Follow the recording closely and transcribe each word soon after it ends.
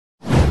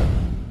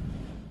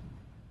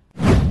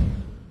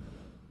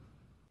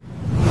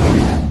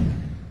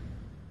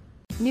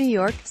New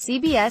York,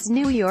 CBS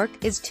New York,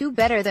 is 2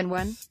 better than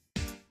 1?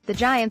 The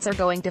Giants are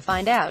going to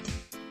find out.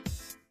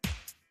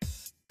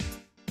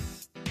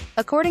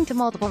 According to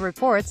multiple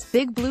reports,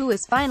 Big Blue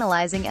is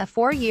finalizing a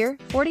 4-year,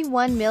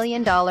 $41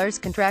 million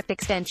contract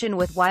extension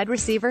with wide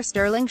receiver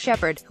Sterling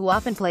Shepard, who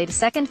often played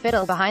second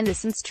fiddle behind the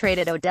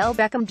since-traded Odell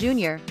Beckham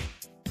Jr.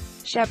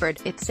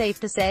 Shepard, it's safe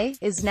to say,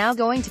 is now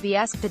going to be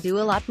asked to do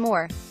a lot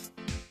more.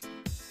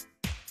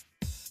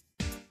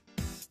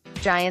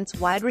 Giants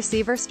wide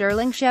receiver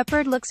Sterling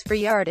Shepard looks for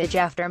yardage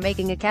after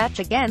making a catch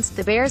against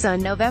the Bears on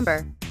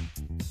November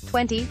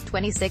 20,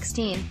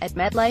 2016, at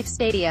MetLife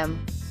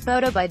Stadium.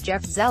 Photo by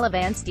Jeff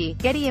Zalavansky,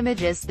 Getty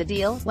Images. The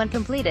deal, when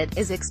completed,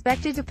 is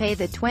expected to pay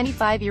the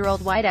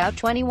 25-year-old wideout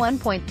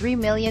 $21.3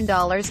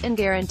 million in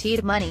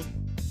guaranteed money.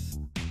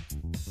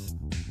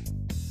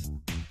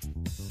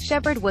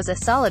 Shepard was a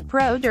solid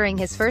pro during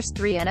his first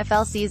 3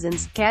 NFL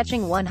seasons,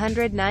 catching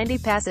 190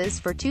 passes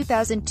for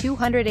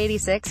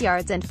 2,286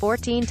 yards and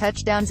 14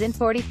 touchdowns in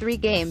 43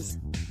 games.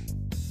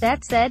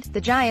 That said,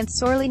 the Giants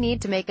sorely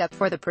need to make up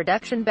for the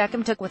production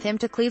Beckham took with him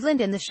to Cleveland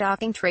in the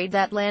shocking trade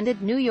that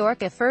landed New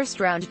York a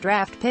first-round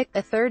draft pick,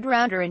 a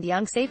third-rounder and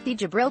young safety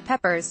Jabril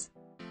Peppers.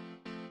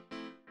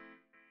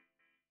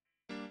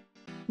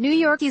 New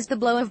York eased the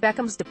blow of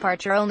Beckham's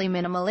departure only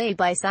minimally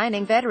by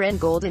signing veteran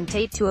Golden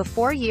Tate to a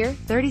 4-year,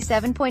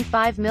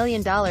 $37.5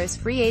 million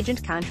free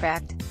agent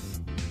contract.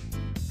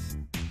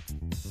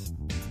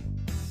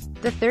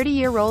 The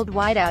 30-year-old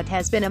wideout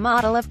has been a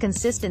model of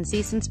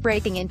consistency since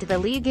breaking into the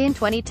league in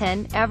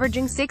 2010,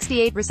 averaging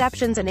 68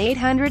 receptions and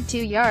 802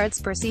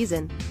 yards per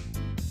season.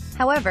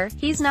 However,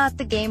 he's not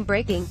the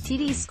game-breaking,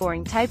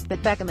 TD-scoring type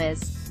that Beckham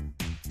is.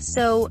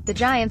 So, the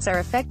Giants are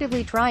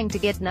effectively trying to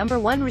get number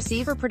 1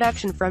 receiver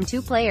production from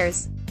 2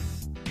 players.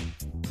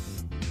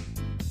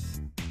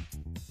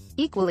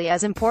 Equally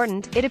as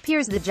important, it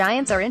appears the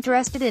Giants are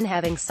interested in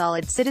having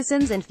solid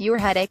citizens and fewer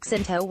headaches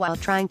in tow while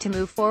trying to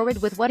move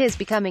forward with what is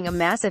becoming a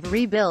massive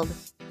rebuild.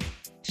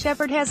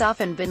 Shepard has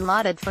often been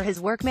lauded for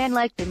his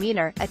workmanlike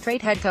demeanor, a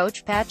trait head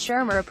coach Pat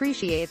Shurmur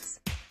appreciates.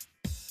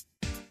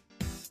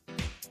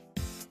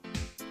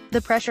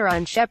 The pressure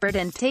on Shepard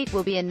and Tate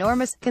will be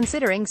enormous,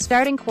 considering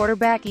starting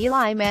quarterback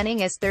Eli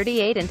Manning is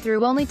 38 and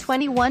threw only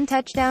 21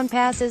 touchdown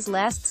passes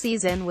last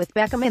season with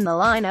Beckham in the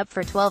lineup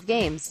for 12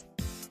 games.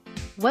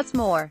 What's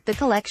more, the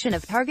collection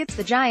of targets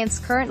the Giants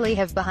currently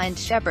have behind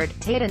Shepard,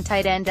 Tate and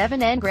tight end Evan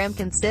Engram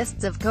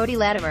consists of Cody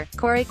Latimer,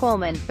 Corey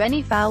Coleman,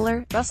 Benny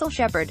Fowler, Russell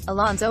Shepard,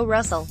 Alonzo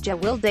Russell,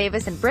 Will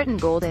Davis and Britton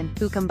Golden,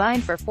 who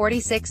combined for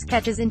 46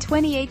 catches in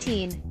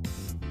 2018.